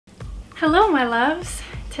Hello my loves!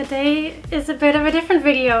 Today is a bit of a different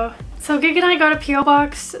video. So Gig and I got a PO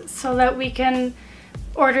box so that we can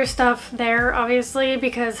order stuff there, obviously,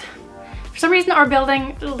 because for some reason our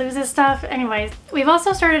building loses stuff. Anyways, we've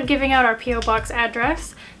also started giving out our PO box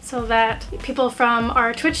address so that people from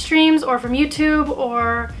our Twitch streams or from YouTube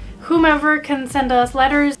or whomever can send us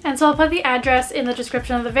letters. And so I'll put the address in the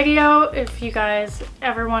description of the video. If you guys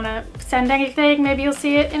ever want to send anything, maybe you'll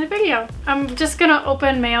see it in a video. I'm just gonna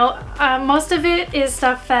open mail. Most of it is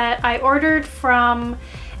stuff that I ordered from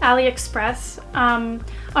AliExpress. On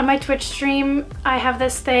my Twitch stream, I have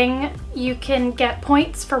this thing. You can get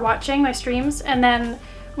points for watching my streams, and then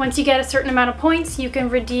once you get a certain amount of points, you can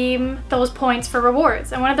redeem those points for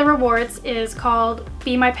rewards. And one of the rewards is called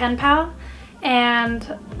Be My Pen Pal.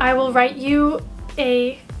 And I will write you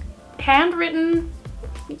a handwritten,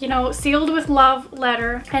 you know, sealed with love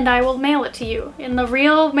letter, and I will mail it to you in the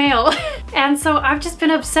real mail. And so I've just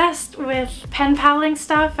been obsessed with pen paling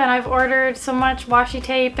stuff, and I've ordered so much washi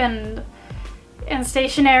tape and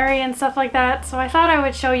stationery and stuff like that. So I thought I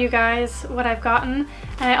would show you guys what I've gotten.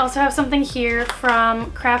 And I also have something here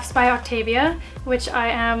from Crafts by Octavia, which I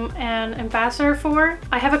am an ambassador for.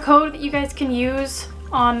 I have a code that you guys can use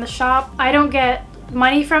on the shop. I don't get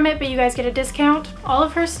money from it, but you guys get a discount. All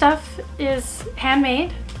of her stuff is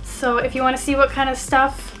handmade, so if you want to see what kind of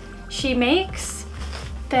stuff she makes,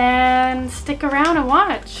 then stick around and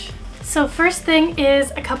watch. So first thing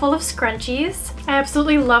is a couple of scrunchies. I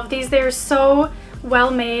absolutely love these. They are so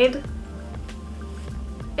well made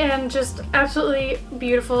and just absolutely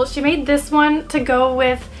beautiful. She made this one to go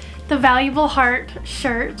with the Valuable Heart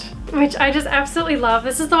shirt, which I just absolutely love.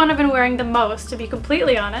 This is the one I've been wearing the most, to be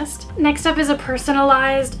completely honest. Next up is a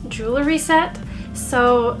personalized jewelry set.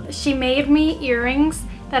 So she made me earrings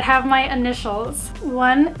that have my initials.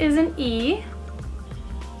 One is an E,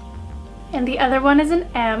 and the other one is an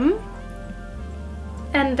M.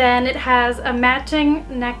 And then it has a matching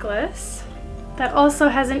necklace that also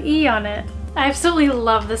has an E on it. I absolutely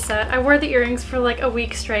love this set. I wore the earrings for like a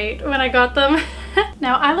week straight when I got them.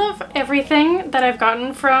 Now, I love everything that I've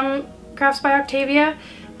gotten from Crafts by Octavia,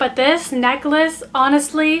 but this necklace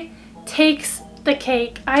honestly takes the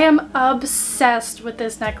cake. I am obsessed with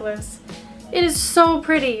this necklace. It is so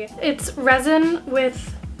pretty. It's resin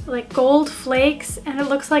with like gold flakes, and it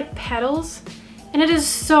looks like petals, and it is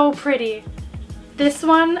so pretty. This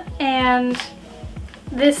one and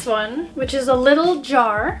this one, which is a little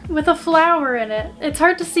jar with a flower in it. It's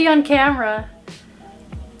hard to see on camera,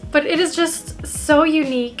 but it is just so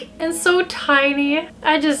unique and so tiny.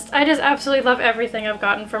 I just absolutely love everything I've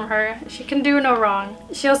gotten from her. She can do no wrong.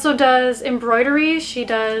 She also does embroidery. She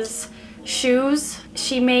does shoes.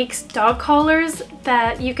 She makes dog collars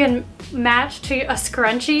that you can match to a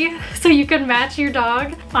scrunchie, so you can match your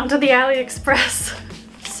dog onto the AliExpress.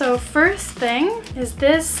 So first thing is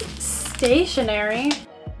this stationery.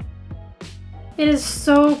 It is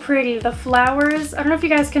so pretty. The flowers, I don't know if you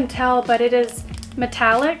guys can tell, but it is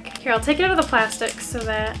metallic. Here, I'll take it out of the plastic so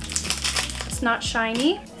that it's not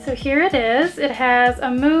shiny. So here it is. It has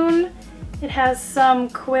a moon, it has some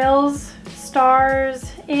quills,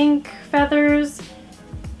 stars, ink, feathers,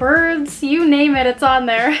 birds, you name it, it's on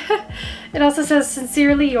there. It also says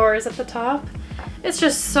 "Sincerely Yours" at the top. It's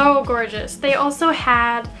just so gorgeous. They also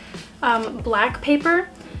had black paper,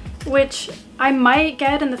 which I might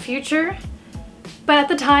get in the future, but at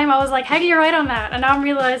the time I was like, heck, you're right on that. And now I'm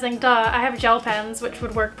realizing, duh, I have gel pens, which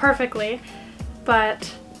would work perfectly,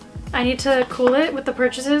 but I need to cool it with the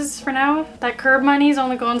purchases for now. That curb money's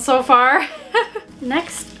only going so far.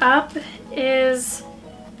 Next up is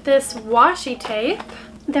this washi tape.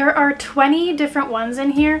 There are 20 different ones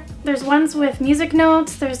in here. There's ones with music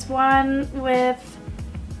notes, there's one with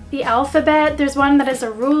the alphabet, there's one that is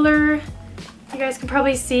a ruler. You guys can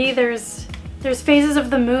probably see there's phases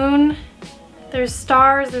of the moon, there's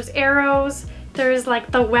stars, there's arrows, there's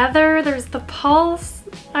like the weather, there's the pulse.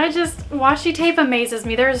 Washi tape amazes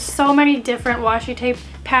me. There's so many different washi tape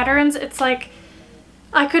patterns. It's like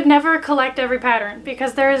I could never collect every pattern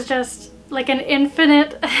because there is just like an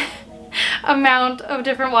infinite amount of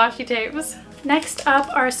different washi tapes. Next up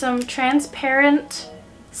are some transparent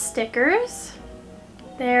stickers.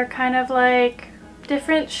 They're kind of like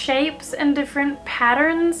different shapes and different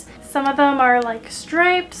patterns. Some of them are like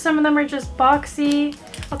striped, some of them are just boxy.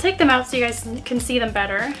 I'll take them out so you guys can see them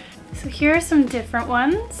better. So here are some different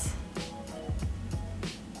ones.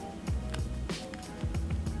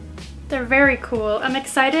 They're very cool. I'm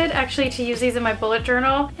excited actually to use these in my bullet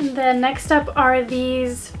journal. And then next up are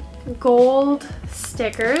these gold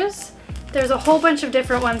stickers. There's a whole bunch of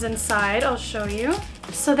different ones inside. I'll show you.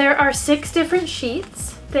 So there are 6 different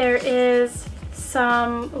sheets. There is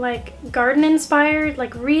some like garden inspired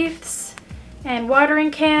like wreaths and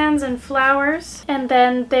watering cans and flowers. And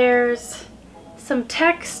then there's some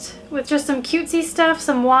text with just some cutesy stuff,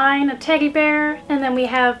 some wine, a teddy bear, and then we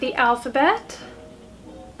have the alphabet,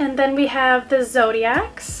 and then we have the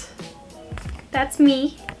zodiacs. That's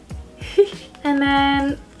me. And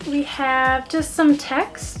then we have just some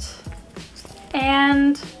text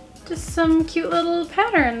and just some cute little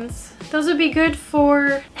patterns. Those would be good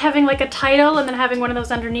for having like a title and then having one of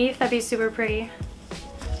those underneath. That'd be super pretty.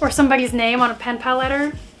 Or somebody's name on a pen pal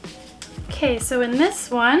letter. Okay, so in this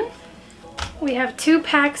one, we have 2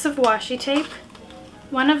 packs of washi tape.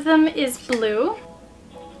 One of them is blue.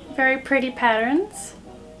 Very pretty patterns.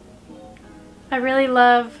 I really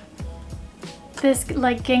love this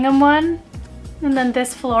like gingham one, and then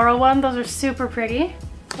this floral one. Those are super pretty.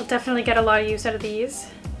 I'll definitely get a lot of use out of these.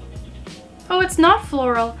 Oh, it's not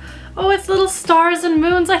floral. Oh, it's little stars and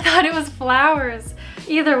moons. I thought it was flowers.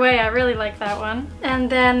 Either way, I really like that one. And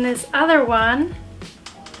then this other one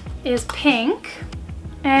is pink.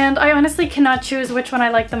 And I honestly cannot choose which one I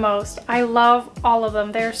like the most. I love all of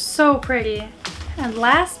them. They're so pretty. And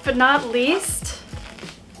last but not least,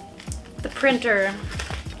 the printer.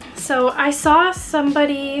 So I saw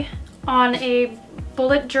somebody on a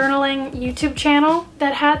bullet journaling YouTube channel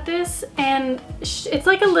that had this, and it's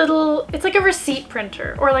like a receipt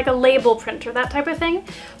printer or like a label printer, that type of thing.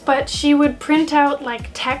 But she would print out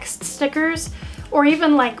like text stickers or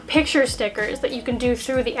even like picture stickers that you can do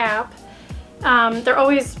through the app. They're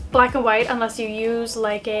always black and white unless you use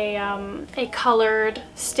like a colored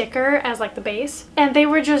sticker as like the base. And they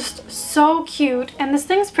were just so cute, and this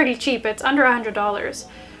thing's pretty cheap. It's under $100.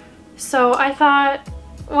 So I thought,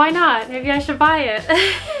 why not? Maybe I should buy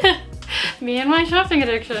it. Me and my shopping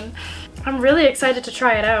addiction. I'm really excited to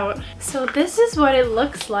try it out. So this is what it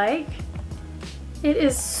looks like. It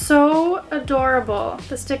is so adorable.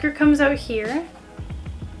 The sticker comes out here.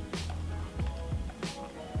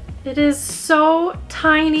 It is so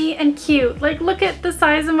tiny and cute. Like, look at the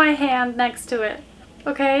size of my hand next to it.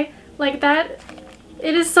 Okay? Like that.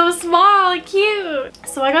 It is so small and cute.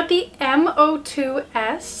 So I got the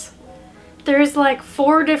M02S. There's like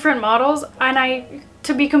 4 different models, and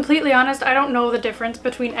to be completely honest, I don't know the difference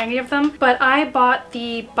between any of them, but I bought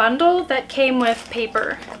the bundle that came with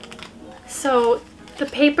paper. So the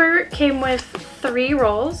paper came with 3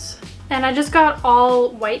 rolls, and I just got all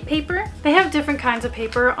white paper. They have different kinds of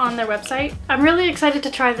paper on their website. I'm really excited to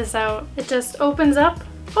try this out. It just opens up.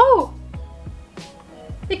 Oh!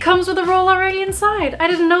 It comes with a roll already inside. I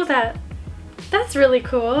didn't know that. That's really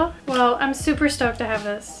cool. Well, I'm super stoked to have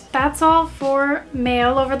this. That's all for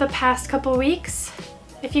mail over the past couple weeks.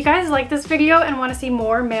 If you guys like this video and want to see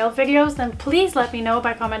more mail videos, then please let me know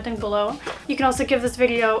by commenting below. You can also give this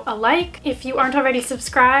video a like. If you aren't already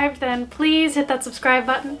subscribed, then please hit that subscribe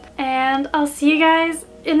button. And I'll see you guys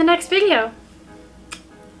in the next video.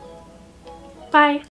 Bye.